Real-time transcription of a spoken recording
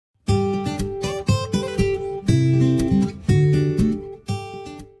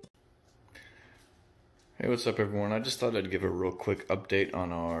what's up everyone? I just thought I'd give a real quick update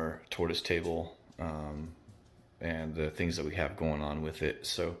on our tortoise table and the things that we have going on with it.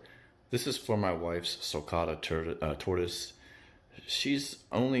 So this is for my wife's sulcata tortoise. She's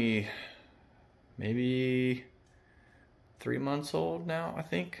only maybe 3 months old now, I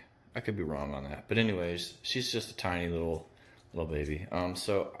think. I could be wrong on that. But anyways, she's just a tiny little baby.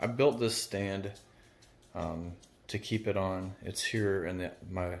 So I built this stand to keep it on. It's here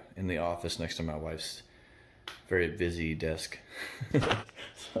in the office next to my wife's very busy desk.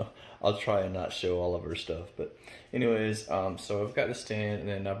 So I'll try and not show all of her stuff. But anyways, so I've got the stand, and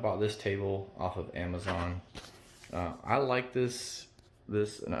then I bought this table off of Amazon. I like this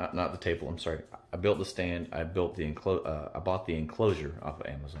not the table, I'm sorry. I built the stand. I bought the enclosure off of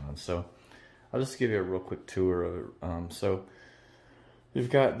Amazon. So I'll just give you a real quick tour of it. So we've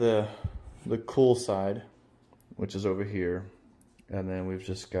got the cool side, which is over here, and then we've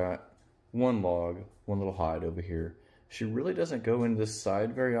just got one log, one little hide over here. She really doesn't go in this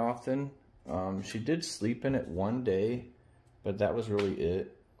side very often. She did sleep in it one day, but that was really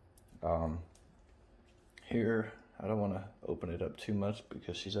it. Here, I don't want to open it up too much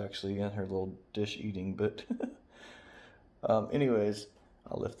because she's actually in her little dish eating, but anyways,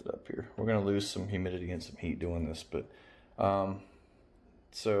 I'll lift it up here. We're going to lose some humidity and some heat doing this, but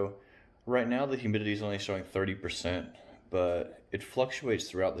so right now the humidity is only showing 30%, but it fluctuates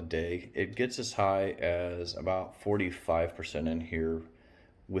throughout the day. It gets as high as about 45% in here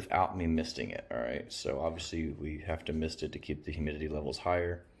without me misting it, all right? So obviously we have to mist it to keep the humidity levels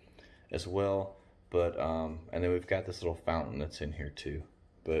higher as well. But, and then we've got this little fountain that's in here too.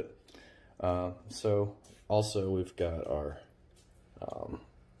 But, so also we've got our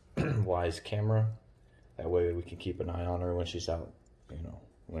Wise camera. That way we can keep an eye on her when she's out, you know,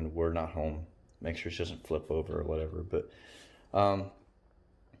 when we're not home. Make sure she doesn't flip over or whatever. But her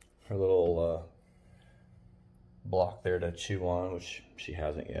little block there to chew on, which she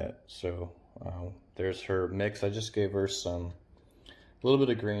hasn't yet. So there's her mix. I just gave her a little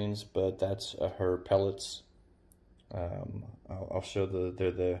bit of greens, but that's her pellets. I'll show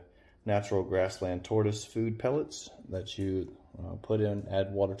they're the natural grassland tortoise food pellets that you put in,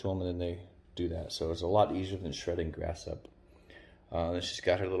 add water to them, and then they do that. So it's a lot easier than shredding grass up. Then she's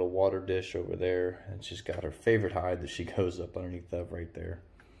got her little water dish over there, and she's got her favorite hide that she goes up underneath of right there.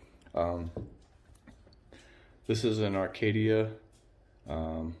 This is an Arcadia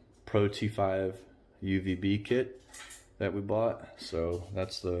Pro T5 UVB kit that we bought. So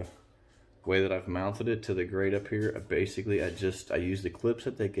that's the way that I've mounted it to the grate up here. Basically, I used the clips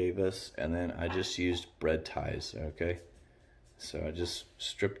that they gave us, and then I just used bread ties, okay? So I just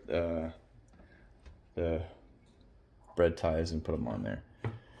stripped the bread ties and put them on there.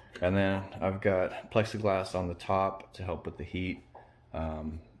 And then I've got plexiglass on the top to help with the heat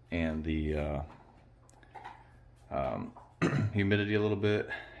and the humidity a little bit,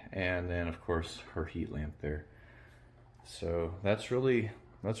 and then of course her heat lamp there. So that's really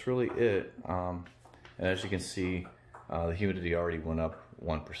it. And as you can see, the humidity already went up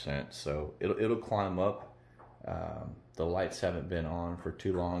 1%, so it'll climb up. The lights haven't been on for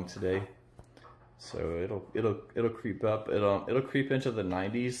too long today, so it'll creep up. It'll creep into the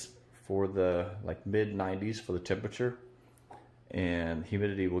 90s for the mid 90s for the temperature, and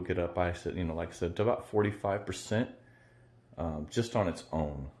humidity will get up, like I said, to about 45% just on its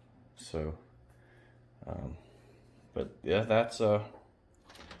own. So but yeah, that's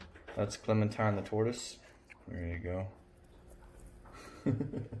Clementine the Tortoise. There you go.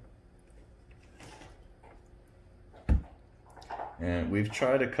 And we've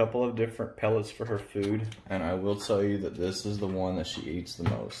tried a couple of different pellets for her food, and I will tell you that this is the one that she eats the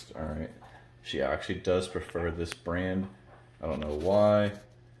most. All right, she actually does prefer this brand. I don't know why,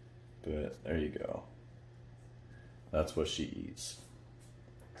 but there you go. That's what she eats.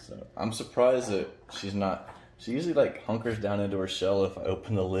 So I'm surprised that she's not. She usually hunkers down into her shell if I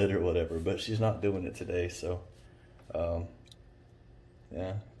open the lid or whatever, but she's not doing it today. So,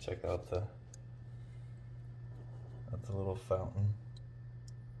 yeah, check out the little fountain.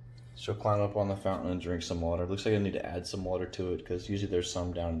 She'll climb up on the fountain and drink some water. Looks like I need to add some water to it because usually there's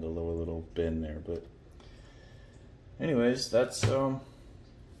some down in the little bin there. But anyways, that's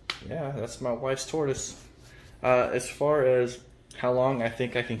yeah, that's my wife's tortoise. As far as how long I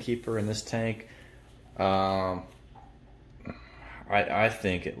think I can keep her in this tank, I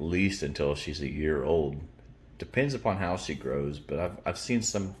think at least until she's a year old. Depends upon how she grows, but I've seen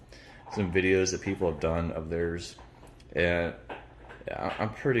some videos that people have done of theirs, and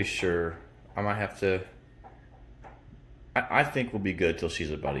I'm pretty sure I might have to. I think we'll be good till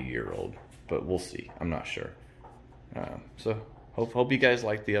she's about a year old, but we'll see. I'm not sure. So hope you guys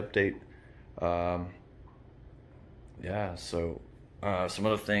like the update. yeah, so some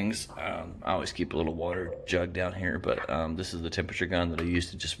other things, I always keep a little water jug down here, but this is the temperature gun that I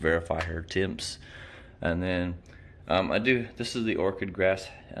use to just verify her temps. And then this is the orchid grass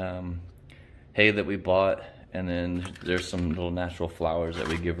hay that we bought, and then there's some little natural flowers that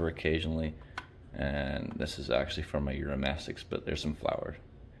we give her occasionally. And this is actually from my Uromastics, but there's some flower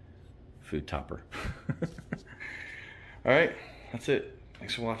food topper. All right, that's it.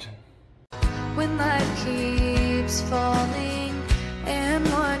 Thanks for watching. When life keeps falling and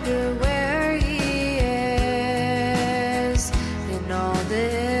wonder where he is in all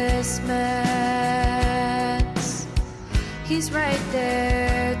this mess, he's right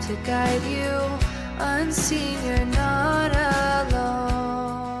there to guide you, unseen, you're not